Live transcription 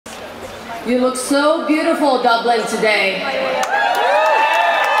You look so beautiful, Dublin, today.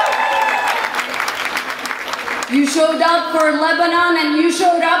 You showed up for Lebanon and you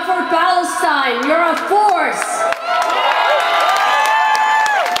showed up for Palestine. You're a force.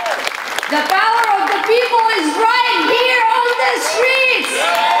 The power of the people is right here on the streets.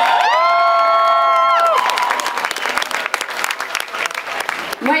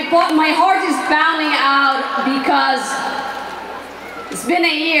 My heart is pounding out because it's been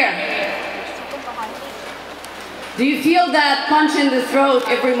a year. Do you feel that punch in the throat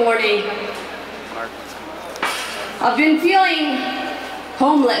every morning? I've been feeling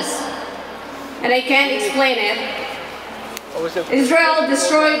homeless, and I can't explain it. Israel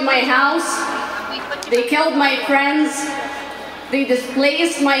destroyed my house, they killed my friends, they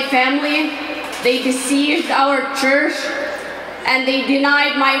displaced my family, they besieged our church, and they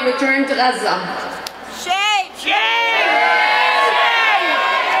denied my return to Gaza. Shame! Shame!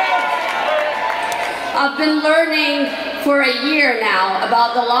 I've been learning for a year now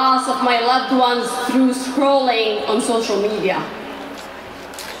about the loss of my loved ones through scrolling on social media.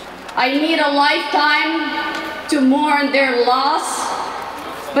 I need a lifetime to mourn their loss,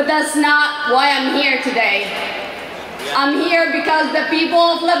 but that's not why I'm here today. I'm here because the people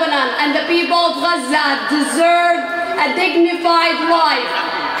of Lebanon and the people of Gaza deserve a dignified life.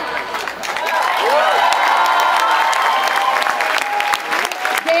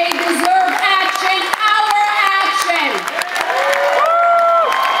 They deserve action, our action.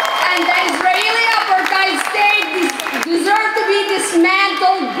 And the Israeli apartheid state deserves to be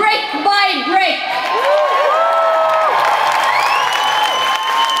dismantled brick by brick.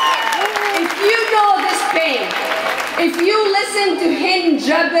 If you know this pain, if you listen to Hind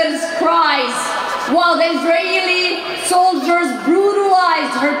Jaber's cries while the Israeli soldiers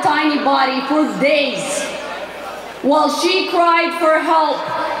brutalized her tiny body for days, while she cried for help,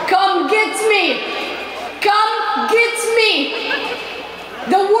 "Come get me! Come get me!"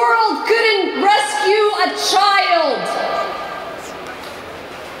 The world couldn't rescue a child.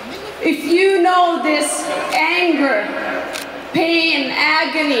 If you know this anger, pain,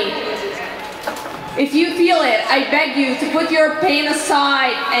 agony, if you feel it, I beg you to put your pain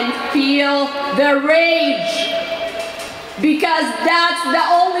aside and feel the rage, because that's the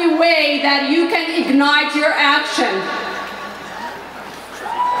only way that you can ignite your action.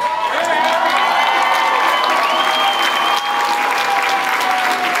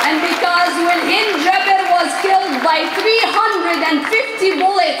 And because when Hind Jaber was killed by 350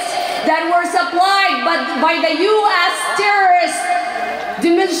 bullets that were supplied by the US terrorist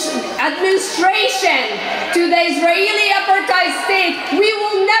administration to the Israeli apartheid state, we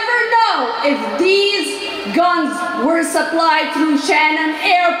will never know if these guns were supplied through Shannon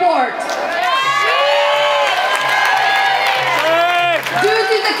Airport. Due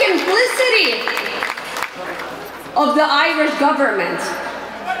to the complicity of the Irish government.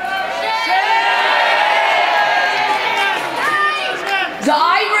 The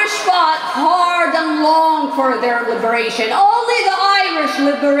Irish fought hard and long for their liberation. Only the Irish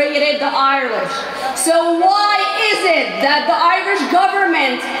liberated the Irish. So why is it that the Irish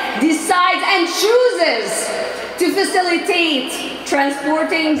government decides and chooses to facilitate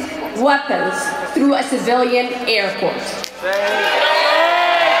transporting weapons through a civilian airport?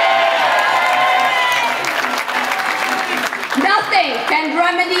 Nothing can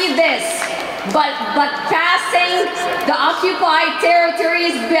remedy this but passing the occupied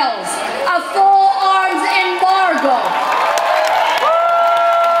territories bills, a full arms embargo,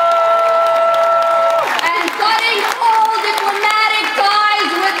 and cutting all diplomatic ties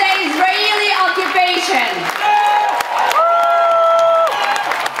with the Israeli occupation.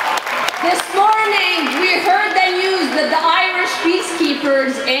 This morning we heard the news that the Irish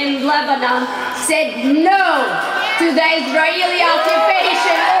peacekeepers in Lebanon said no to the Israeli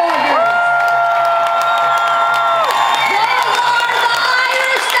occupation orders.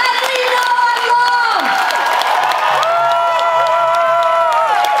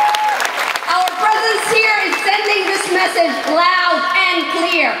 Loud and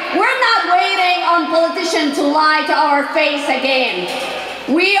clear. We're not waiting on politicians to lie to our face again.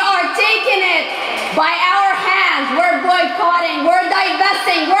 We are taking it by our hands. We're boycotting, we're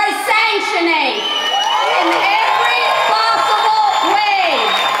divesting, we're sanctioning in every possible way.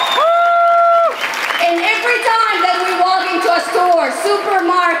 And every time that we walk into a store,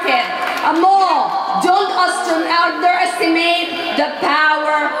 supermarket, a mall, don't underestimate the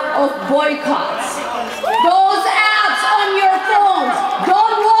power of boycotts. Those apps on your phones,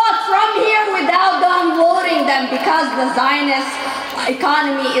 don't walk from here without downloading them, because the Zionist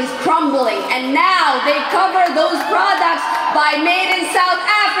economy is crumbling, and now they cover those products by made in South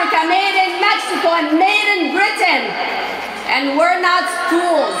Africa, made in and made in Britain, and we're not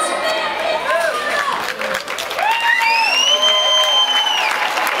fools.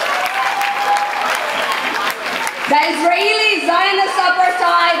 The Israeli Zionist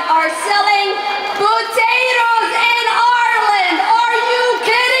apartheid are selling potatoes in Ireland. Are you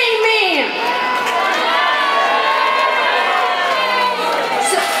kidding me?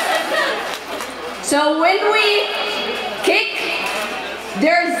 So when we kick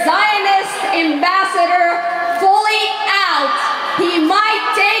their Zionist ambassador fully out, he might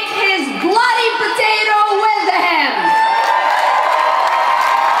take his bloody potato with him.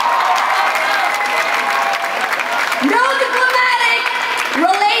 No diplomatic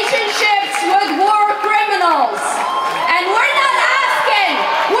relationships with war criminals. And we're not asking,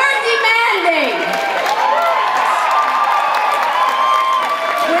 we're demanding.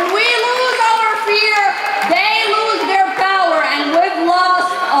 When we lose our fear, they lose their power, and we've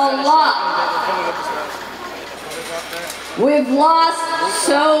lost a lot. We've lost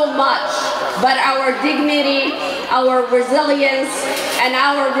so much, but our dignity, our resilience, and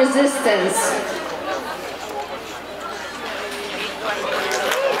our resistance